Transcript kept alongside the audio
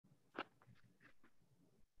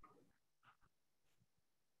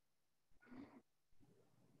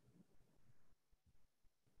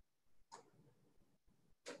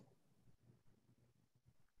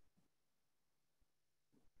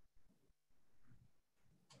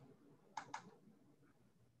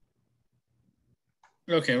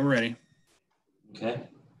Okay, we're ready. Okay.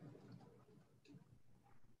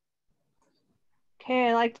 Okay,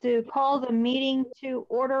 I'd like to call the meeting to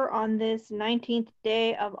order on this 19th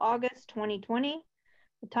day of August 2020.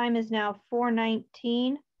 The time is now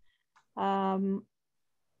 4:19.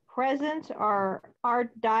 Present are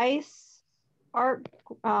Art Dice,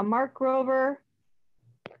 Mark Grover,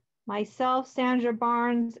 myself, Sandra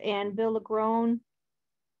Barnes, and Bill Lagrone.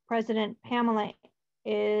 President Pamela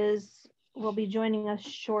will be joining us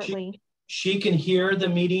shortly. She can hear the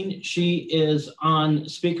meeting. She is on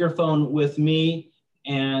speakerphone with me,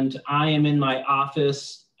 and I am in my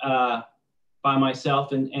office by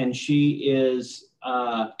myself, and she is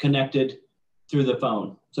connected through the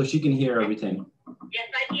phone, so she can hear everything. Yes,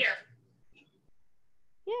 I'm here.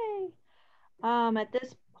 Yay. At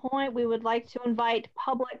this point, we would like to invite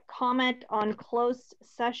public comment on closed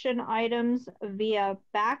session items via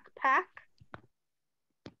Backpack.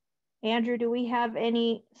 Andrew, do we have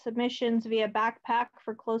any submissions via Backpack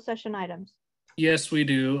for closed session items? Yes, we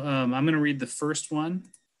do. I'm going to read the first one,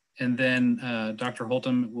 and then Dr.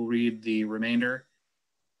 Holtum will read the remainder.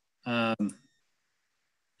 So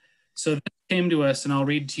this came to us, and I'll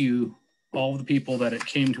read to you all of the people that it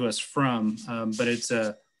came to us from, but it's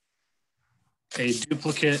a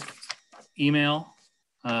duplicate email.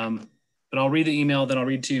 But I'll read the email, then I'll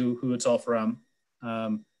read to you who it's all from.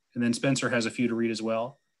 And then Spencer has a few to read as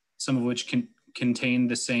well, some of which can contain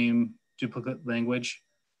the same duplicate language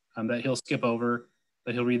that he'll skip over,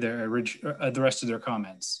 but he'll read the rest of their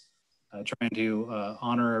comments, trying to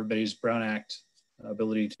honor everybody's Brown Act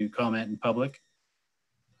ability to comment in public.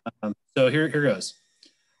 So here goes.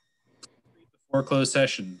 Before closed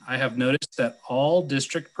session, I have noticed that all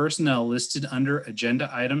district personnel listed under agenda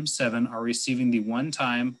item 7 are receiving the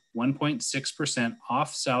one-time 1.6%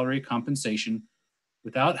 off salary compensation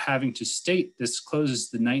without having to state this closes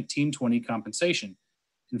the 1920 compensation.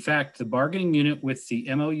 In fact, the bargaining unit with the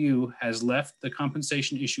MOU has left the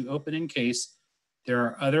compensation issue open in case there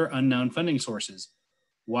are other unknown funding sources.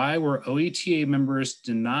 Why were OETA members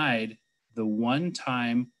denied the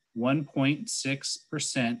one-time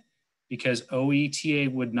 1.6% because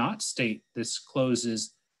OETA would not state this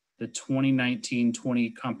closes the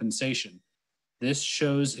 2019-20 compensation? This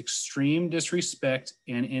shows extreme disrespect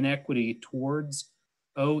and inequity towards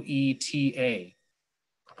OETA.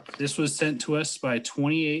 This was sent to us by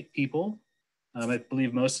 28 people. I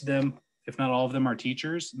believe most of them, if not all of them, are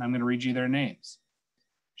teachers, and I'm going to read you their names.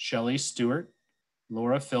 Shelley Stewart,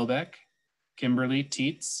 Laura Philbeck, Kimberly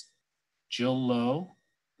Teets, Jill Lowe,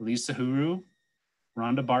 Lisa Huru,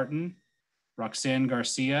 Rhonda Barton, Roxanne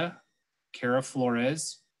Garcia, Kara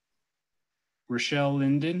Flores, Rochelle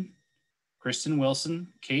Linden, Kristen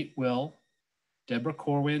Wilson, Kate Will, Deborah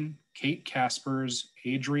Corwin, Kate Caspers,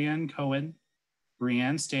 Adrienne Cohen,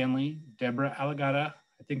 Brianne Stanley, Deborah Alagata,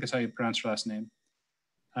 I think that's how you pronounce her last name,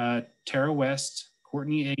 Tara West,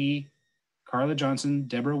 Courtney Agee, Carla Johnson,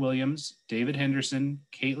 Deborah Williams, David Henderson,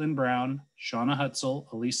 Caitlin Brown, Shauna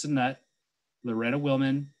Hutzel, Elisa Nutt, Loretta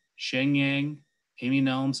Willman, Sheng Yang, Amy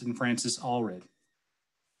Nelms, and Francis Allred.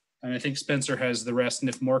 And I think Spencer has the rest, and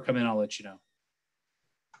if more come in, I'll let you know.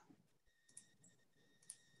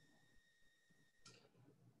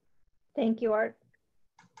 Thank you, Art.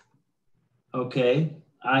 Okay,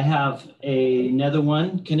 I have another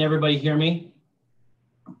one. Can everybody hear me?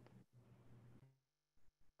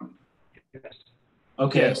 Yes.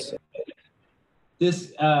 Okay. Yes.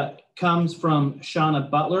 This comes from Shauna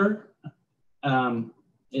Butler.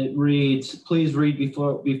 It reads, please read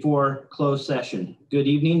before closed session. Good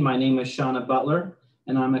evening, my name is Shauna Butler,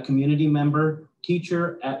 and I'm a community member,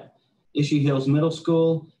 teacher at Ishii Hills Middle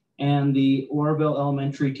School and the Oroville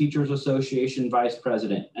Elementary Teachers Association Vice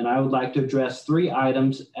President. And I would like to address 3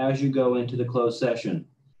 items as you go into the closed session.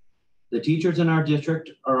 The teachers in our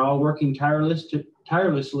district are all working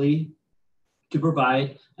tirelessly to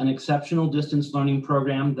provide an exceptional distance learning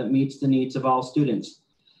program that meets the needs of all students.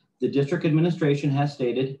 The district administration has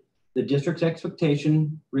stated the district's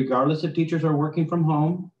expectation, regardless if teachers are working from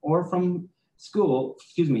home or from school,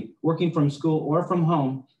 working from school or from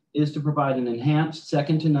home, is to provide an enhanced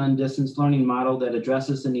second-to-none distance learning model that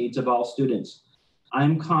addresses the needs of all students. I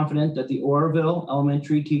am confident that the Oroville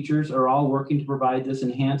elementary teachers are all working to provide this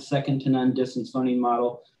enhanced second-to-none distance learning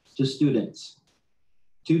model to students.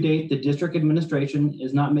 To date, the district administration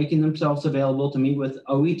is not making themselves available to meet with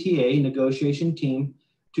OETA negotiation team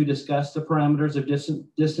to discuss the parameters of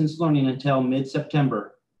distance learning until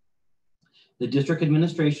mid-September. The district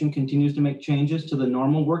administration continues to make changes to the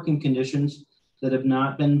normal working conditions that have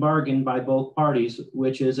not been bargained by both parties,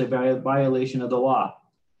 which is a violation of the law.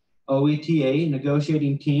 OETA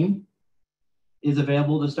negotiating team is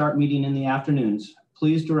available to start meeting in the afternoons.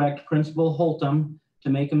 please direct Principal Holtum to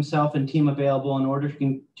make himself and team available in order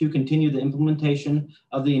to continue the implementation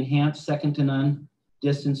of the enhanced second to none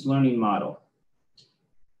distance learning model.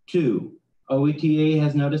 2, OETA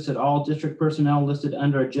has noticed that all district personnel listed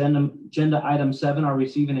under agenda item 7 are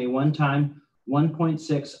receiving a one-time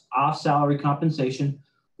 1.6 off salary compensation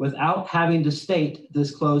without having to state this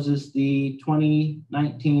closes the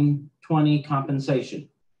 2019-20 compensation.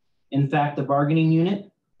 In fact, the bargaining unit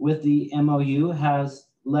with the MOU has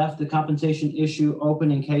left the compensation issue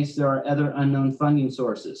open in case there are other unknown funding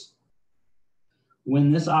sources.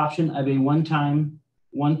 When this option of a one-time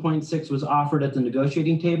 1.6 was offered at the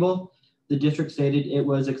negotiating table, the district stated it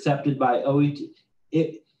was accepted by OETA.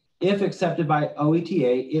 If accepted by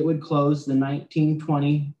OETA, it would close the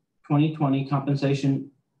 19-20 compensation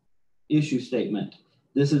issue statement.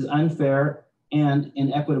 This is unfair and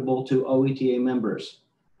inequitable to OETA members.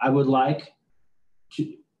 I would like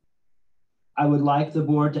the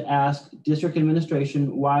board to ask district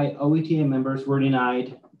administration why OETA members were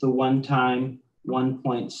denied the one-time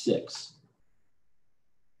 1.6.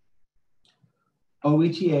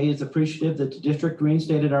 OETA is appreciative that the district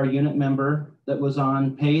reinstated our unit member that was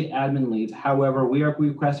on paid admin leave. However, we are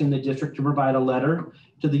requesting the district to provide a letter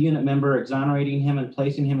to the unit member exonerating him and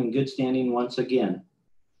placing him in good standing once again.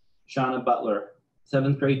 Shauna Butler,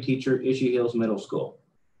 7th grade teacher, Issue Hills Middle School.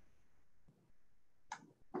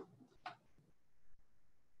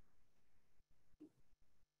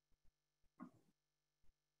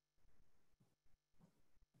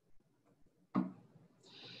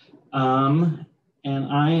 And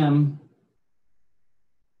I am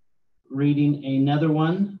reading another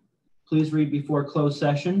one. Please read before closed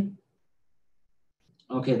session.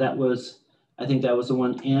 Okay, I think that was the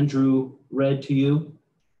one Andrew read to you.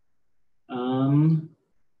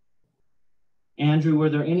 Andrew, were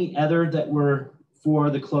there any other that were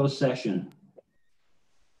for the closed session?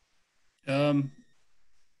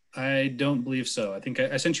 I don't believe so. I think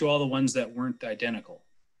I sent you all the ones that weren't identical.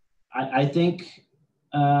 I think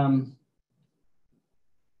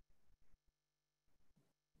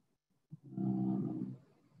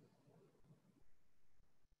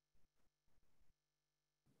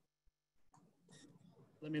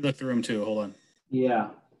let me look through them too. Hold on. Yeah,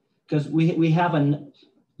 because we have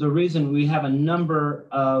the reason we have a number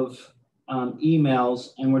of emails,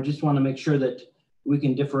 and we just want to make sure that we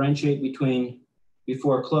can differentiate between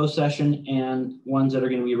before closed session and ones that are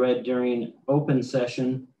going to be read during open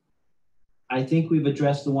session. I think we've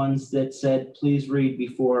addressed the ones that said, please read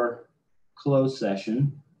before closed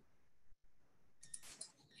session.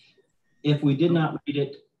 If we did not read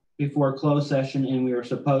it before closed session and we were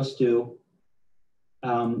supposed to,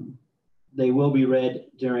 they will be read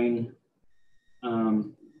during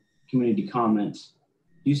community comments.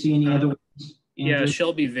 Do you see any other ones, Andrew? Yeah,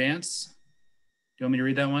 Shelby Vance. Do you want me to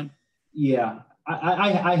read that one? Yeah,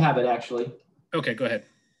 I have it actually. Okay, go ahead.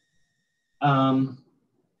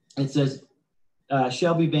 It says,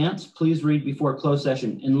 Shelby Vance, please read before closed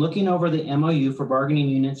session. In looking over the MOU for bargaining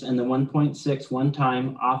units and the 1.6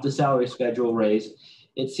 one-time off the salary schedule raise,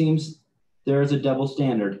 it seems there is a double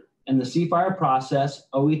standard. In the CFIRE process,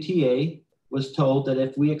 OETA was told that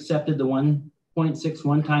if we accepted the 1.6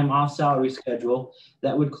 one-time off salary schedule,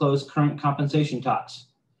 that would close current compensation talks.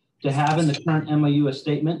 To have in the current MOU a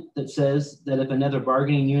statement that says that if another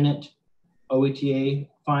bargaining unit, OETA,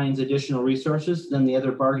 finds additional resources, then the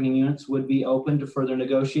other bargaining units would be open to further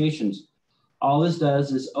negotiations. All this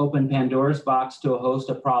does is open Pandora's box to a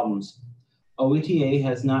host of problems. OETA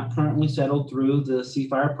has not currently settled through the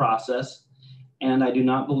CFIRE process, and I do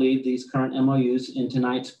not believe these current MOUs in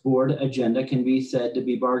tonight's board agenda can be said to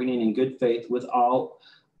be bargaining in good faith with all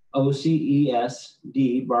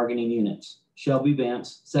OCESD bargaining units. Shelby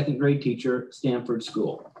Vance, 2nd grade teacher, Stanford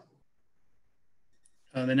School.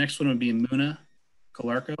 The next one would be Muna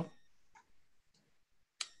Calarco.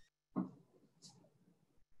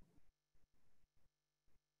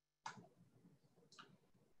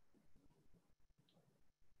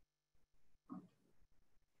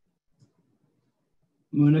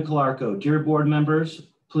 Muna Calarco, dear board members,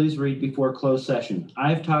 please read before closed session. I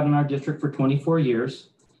have taught in our district for 24 years.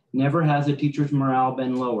 Never has a teacher's morale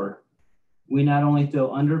been lower. We not only feel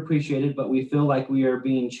underappreciated, but we feel like we are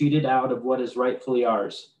being cheated out of what is rightfully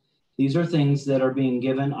ours. These are things that are being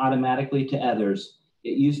given automatically to others.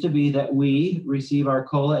 It used to be that we receive our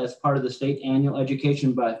COLA as part of the state annual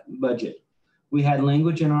education budget. We had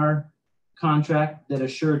language in our contract that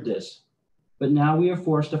assured this, but now we are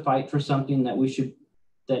forced to fight for something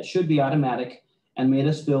that should be automatic and made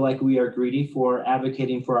us feel like we are greedy for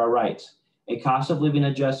advocating for our rights. A cost of living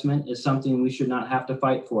adjustment is something we should not have to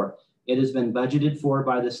fight for. It has been budgeted for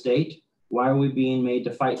by the state. Why are we being made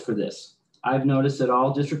to fight for this? I've noticed that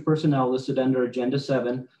all district personnel listed under Agenda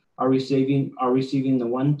 7 are receiving the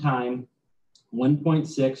one-time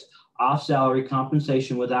 1.6 off-salary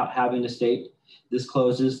compensation without having to state this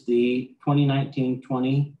closes the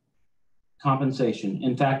 2019-20 compensation.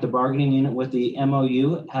 In fact, the bargaining unit with the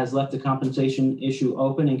MOU has left the compensation issue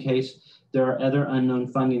open in case there are other unknown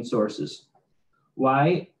funding sources.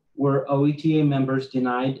 Why were OETA members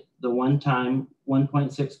denied the one-time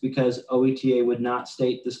 1.6 because OETA would not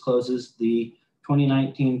state this closes the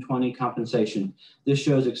 2019-20 compensation? This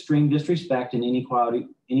shows extreme disrespect and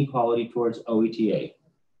inequality towards OETA.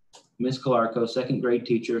 Ms. Calarco, second grade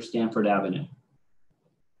teacher, Stanford Avenue.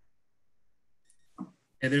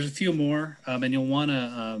 Yeah, there's a few more, and you'll want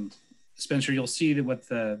to, Spencer, you'll see that what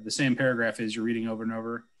the same paragraph is you're reading over and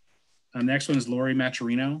over. The next one is Lori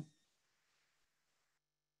Maturino.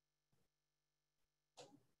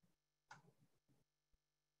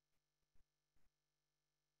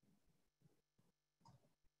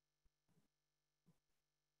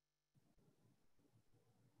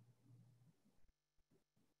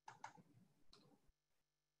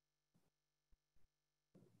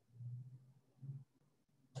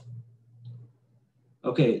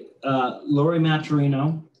 Okay, Lori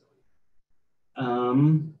Maturino.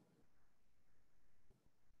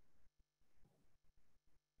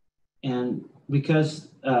 And because,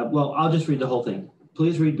 well, I'll just read the whole thing.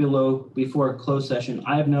 Please read below before closed session.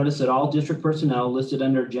 I have noticed that all district personnel listed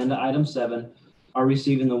under agenda item 7 are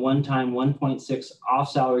receiving the one-time 1.6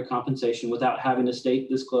 off-salary compensation without having to state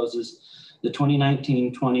this closes the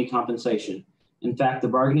 2019-20 compensation. In fact, the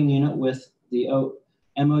bargaining unit with the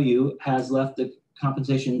MOU has left the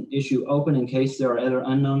compensation issue open in case there are other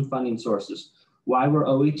unknown funding sources. Why were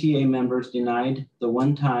OETA members denied the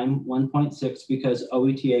one-time 1.6 because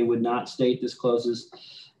OETA would not state this closes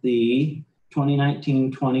the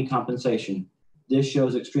 2019-20 compensation? This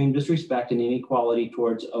shows extreme disrespect and inequality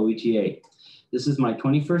towards OETA. This is my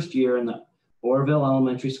 21st year in the Oroville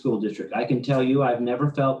Elementary School District. I can tell you I've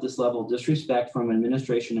never felt this level of disrespect from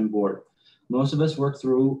administration and board. Most of us worked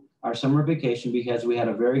through our summer vacation because we had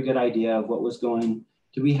a very good idea of what was going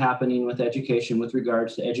to be happening with education with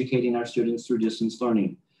regards to educating our students through distance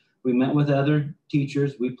learning. We met with other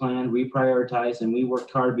teachers, we planned, we prioritized, and we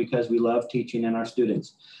worked hard because we love teaching and our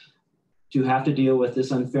students. To have to deal with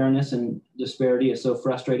this unfairness and disparity is so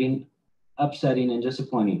frustrating, upsetting, and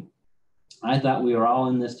disappointing. I thought we were all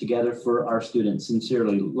in this together for our students.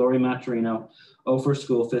 Sincerely, Lori Maturino, Ophir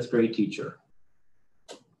School, 5th grade teacher.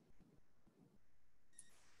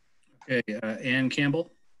 Okay, Ann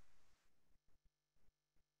Campbell.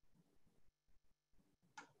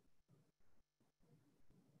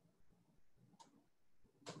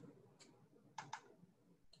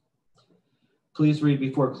 Please read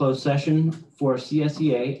before closed session. For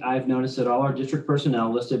CSEA, I've noticed that all our district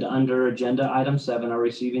personnel listed under agenda item 7 are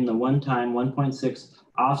receiving the one-time 1.6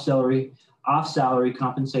 off-salary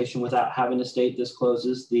compensation without having to state this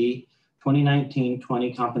closes the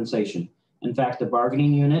 2019-20 compensation. In fact, the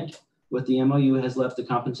bargaining unit with the MOU has left the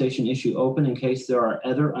compensation issue open in case there are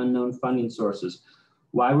other unknown funding sources.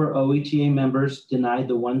 Why were OETA members denied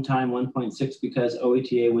the one-time 1.6 because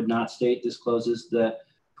OETA would not state this closes the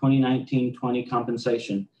 2019-20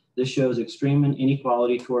 compensation? This shows extreme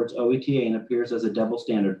inequality towards OETA and appears as a double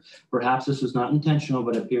standard. Perhaps this was not intentional,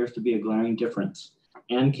 but appears to be a glaring difference.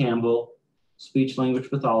 Ann Campbell, speech language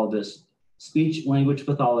pathologist,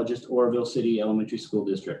 Oroville City Elementary School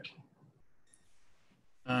District.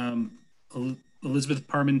 Elizabeth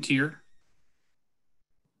Parmentier.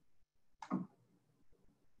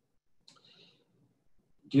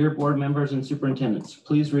 Dear board members and superintendents,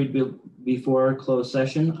 please read before closed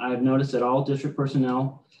session. I have noticed that all district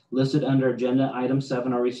personnel listed under agenda item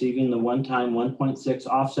 7 are receiving the one-time 1.6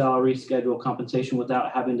 off-salary schedule compensation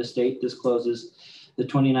without having to state this closes the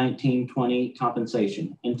 2019-20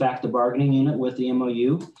 compensation. In fact, the bargaining unit with the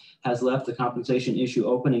MOU has left the compensation issue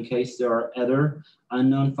open in case there are other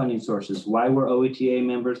unknown funding sources. Why were OETA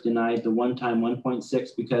members denied the one-time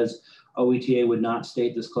 1.6 because OETA would not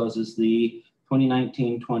state this closes the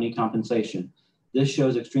 2019-20 compensation? This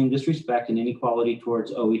shows extreme disrespect and inequality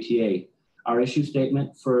towards OETA. Our issue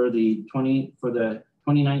statement for the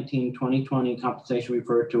 2019-2020 compensation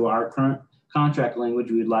referred to our current contract language.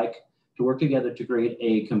 We would like to work together to create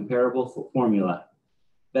a comparable formula.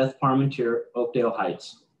 Beth Parmentier, Oakdale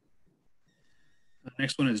Heights. The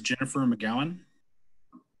next one is Jennifer McGowan.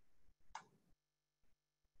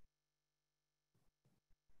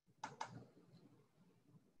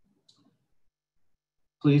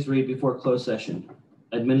 Please read before closed session.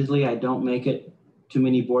 Admittedly, I don't make it to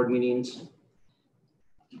many board meetings,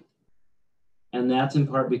 And that's in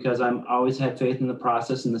part because I'm always had faith in the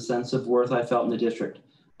process and the sense of worth I felt in the district.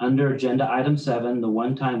 Under agenda item 7, the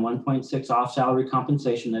one-time 1.6 off salary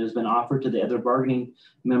compensation that has been offered to the other bargaining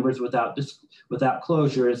members without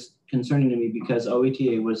closure is concerning to me, because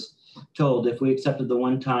OETA was told if we accepted the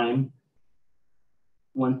one-time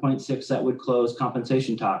 1.6 that would close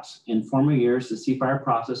compensation talks. In former years, the CFIRE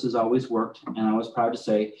process has always worked, and I was proud to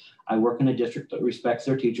say I work in a district that respects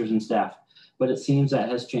their teachers and staff, but it seems that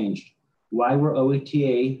has changed. Why were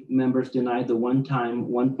OETA members denied the one-time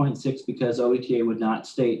 1.6? Because OETA would not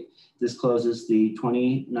state this closes the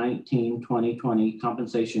 2019-2020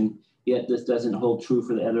 compensation, yet this doesn't hold true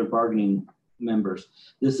for the other bargaining members.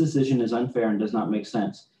 This decision is unfair and does not make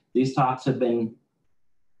sense. These talks have been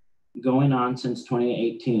going on since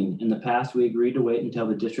 2018. In the past, we agreed to wait until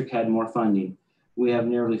the district had more funding. We have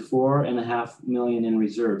nearly $4.5 million in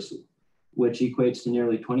reserves, which equates to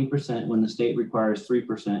nearly 20% when the state requires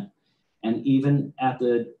 3%. And even at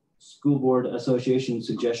the School Board Association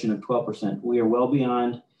suggestion of 12%, we are well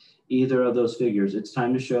beyond either of those figures. It's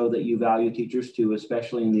time to show that you value teachers too,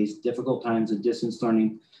 especially in these difficult times of distance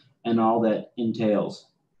learning and all that entails.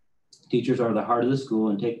 Teachers are the heart of the school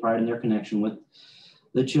and take pride in their connection with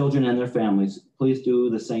the children and their families. Please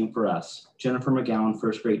do the same for us. Jennifer McGowan,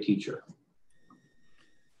 first grade teacher.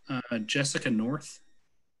 Jessica North.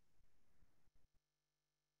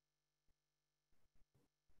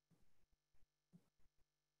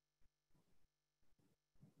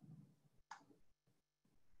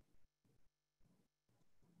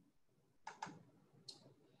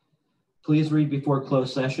 Please read before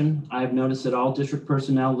closed session. I have noticed that all district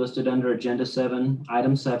personnel listed under agenda 7,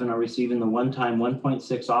 item 7 are receiving the one-time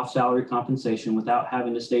 1.6 off salary compensation without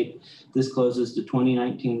having to state this closes the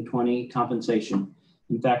 2019-20 compensation.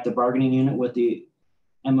 In fact, the bargaining unit with the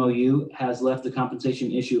MOU has left the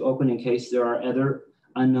compensation issue open in case there are other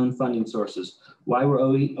unknown funding sources. Why were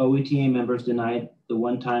OETA members denied the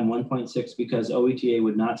one-time 1.6? Because OETA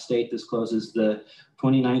would not state this closes the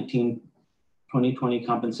 2019-2020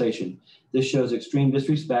 compensation. This shows extreme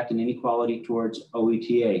disrespect and inequality towards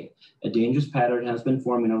OETA. A dangerous pattern has been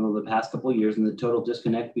forming over the past couple of years, and the total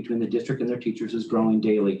disconnect between the district and their teachers is growing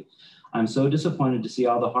daily. I'm so disappointed to see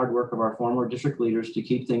all the hard work of our former district leaders to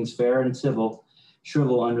keep things fair and civil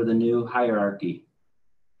shrivel under the new hierarchy.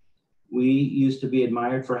 We used to be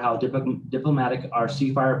admired for how diplomatic our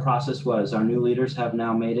CFIRE process was. Our new leaders have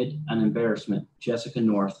now made it an embarrassment. Jessica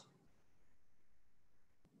North.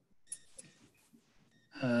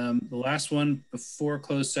 The last one before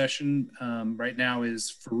closed session right now is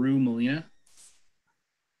Faru Molina.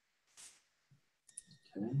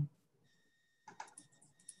 Okay.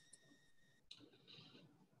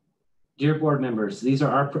 Dear board members, these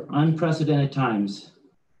are our unprecedented times.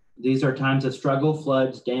 These are times of struggle,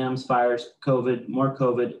 floods, dams, fires, COVID, more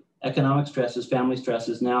COVID, economic stresses, family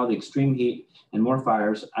stresses, now the extreme heat and more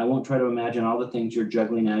fires. I won't try to imagine all the things you're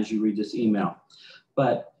juggling as you read this email,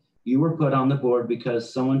 but you were put on the board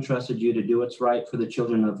because someone trusted you to do what's right for the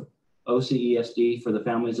children of OCESD, for the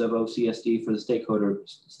families of OCESD, for the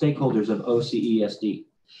stakeholders of OCESD.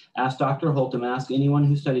 Ask Dr. Holtum, ask anyone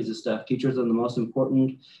who studies this stuff. Teachers are the most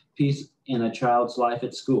important piece in a child's life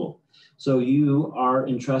at school. So you are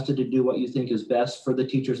entrusted to do what you think is best for the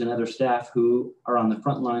teachers and other staff who are on the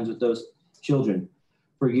front lines with those children.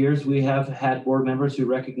 For years, we have had board members who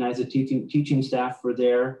recognize the teaching staff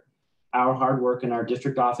for our hard work, and our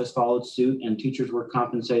district office followed suit, and teachers were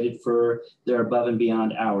compensated for their above and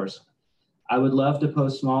beyond hours. I would love to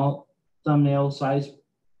post small thumbnail size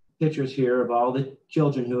pictures here of all the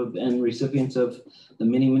children who have been recipients of the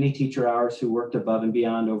many, many teacher hours who worked above and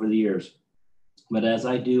beyond over the years. But as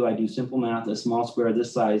I do simple math. A small square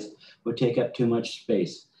this size would take up too much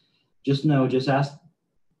space. Just ask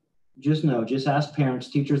parents.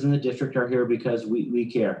 Teachers in the district are here because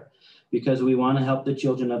we care, because we want to help the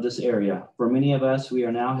children of this area. For many of us, we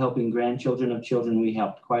are now helping grandchildren of children we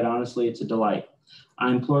helped. Quite honestly, it's a delight.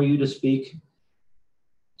 I implore you to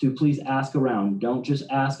please ask around. Don't just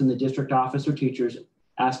ask in the district office or teachers.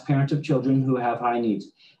 Ask parents of children who have high needs.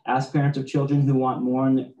 Ask parents of children who want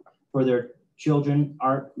more for their children: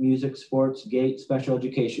 art, music, sports, GATE, special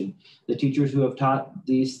education. The teachers who have taught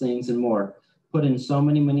these things and more put in so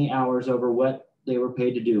many, many hours over what they were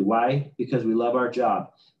paid to do. Why? Because we love our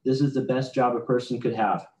job. This is the best job a person could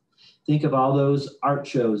have. Think of all those art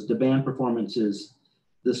shows, the band performances,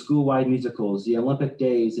 the school-wide musicals, the Olympic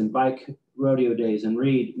days and bike rodeo days, and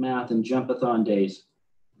read, math, and jump-a-thon days.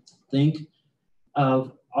 Think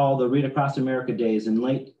of all the Read Across America days and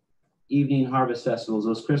late evening harvest festivals,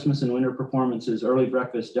 those Christmas and winter performances, early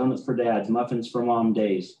breakfast, donuts for dads, muffins for mom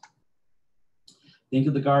days. Think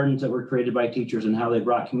of the gardens that were created by teachers and how they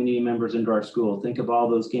brought community members into our school. Think of all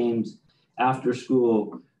those games after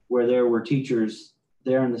school where there were teachers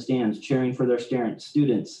there in the stands cheering for their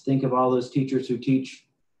students. Think of all those teachers who teach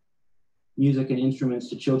music and instruments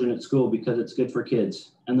to children at school because it's good for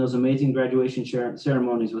kids. And those amazing graduation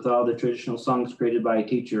ceremonies with all the traditional songs created by a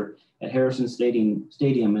teacher at Harrison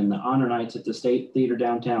Stadium and the honor nights at the State Theater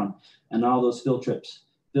downtown, and all those field trips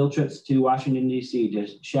to Washington, D.C., to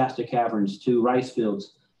Shasta Caverns, to rice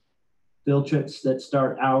fields, field trips that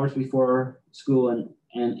start hours before school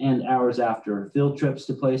and end hours after, field trips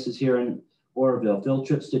to places here in Oroville, field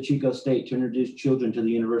trips to Chico State to introduce children to the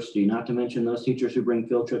university, not to mention those teachers who bring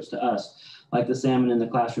field trips to us, like the Salmon in the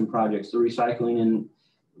Classroom projects, the recycling and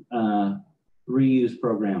reuse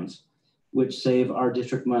programs, which save our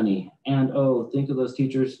district money. And oh, think of those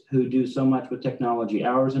teachers who do so much with technology,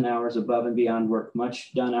 hours and hours above and beyond work,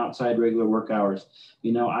 much done outside regular work hours.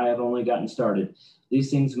 You know, I have only gotten started.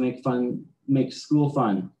 These things make school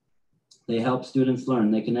fun. They help students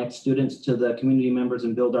learn. They connect students to the community members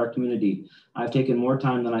and build our community. I've taken more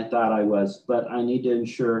time than I thought I was, but I need to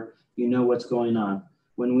ensure you know what's going on.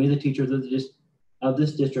 When we, the teachers of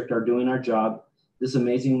this district, are doing our job, this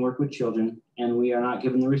amazing work with children, and we are not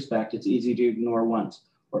given the respect, it's easy to ignore once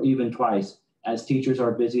or even twice, as teachers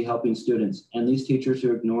are busy helping students. And these teachers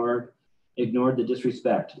who ignored the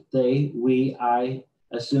disrespect, I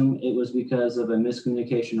assume it was because of a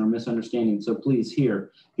miscommunication or misunderstanding. So please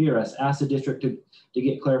hear us, ask the district to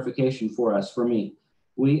get clarification for me.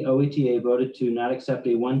 We, OETA, voted to not accept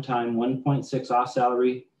a one-time 1.6 off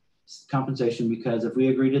salary compensation, because if we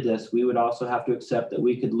agree to this, we would also have to accept that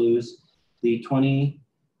we could lose the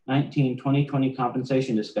 2019-2020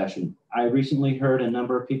 compensation discussion. I recently heard a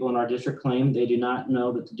number of people in our district claim they do not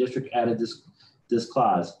know that the district added this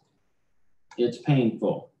clause. It's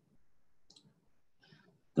painful.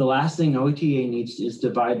 The last thing OETA needs is to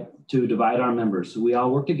divide our members. We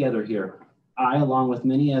all work together here. I, along with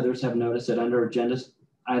many others, have noticed that under agenda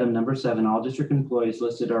item number 7, all district employees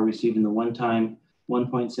listed are receiving the one-time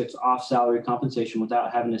 1.6 off salary compensation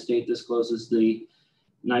without having to state this closes the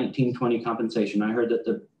 19-20 compensation. I heard that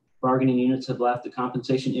the bargaining units have left the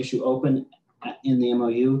compensation issue open in the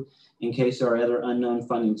MOU in case there are other unknown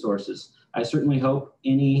funding sources. I certainly hope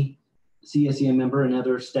any CSEA member and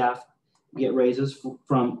other staff get raises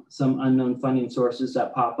from some unknown funding sources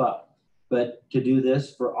that pop up. But to do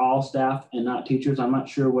this for all staff and not teachers, I'm not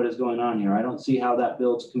sure what is going on here. I don't see how that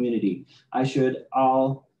builds community. We should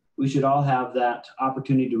all have that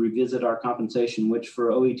opportunity to revisit our compensation, which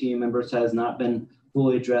for OETA members has not been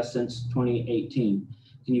fully addressed since 2018.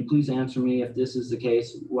 Can you please answer me if this is the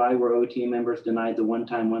case? Why were OETA members denied the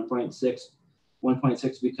one-time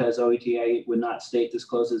 1.6 because OETA would not state this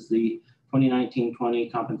closes the 2019-20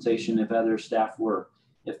 compensation if other staff were?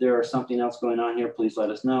 If there is something else going on here, please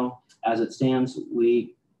let us know. As it stands,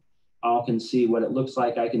 we all can see what it looks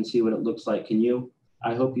like. I can see what it looks like. Can you?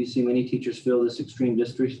 I hope you see many teachers feel this extreme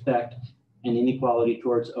disrespect and inequality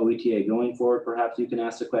towards OETA. Going forward, perhaps you can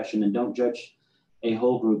ask the question and don't judge a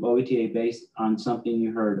whole group OETA based on something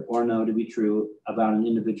you heard or know to be true about an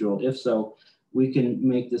individual. If so, we can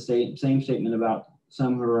make the same statement about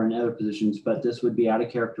some who are in other positions, but this would be out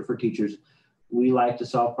of character for teachers. We like to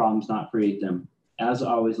solve problems, not create them. As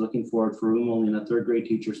always, looking forward for Room Molina, 3rd grade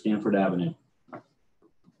teacher, Stanford Avenue.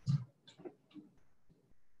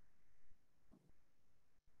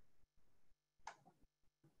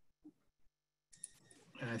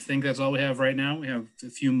 I think that's all we have right now. We have a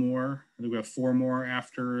few more. I think we have 4 more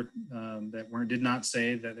after that did not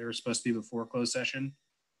say that they were supposed to be before closed session.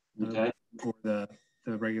 Okay. For the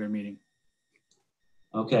regular meeting.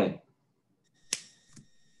 Okay.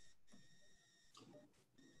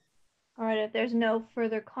 All right, if there's no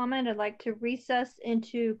further comment, I'd like to recess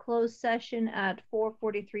into closed session at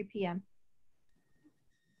 4:43 p.m.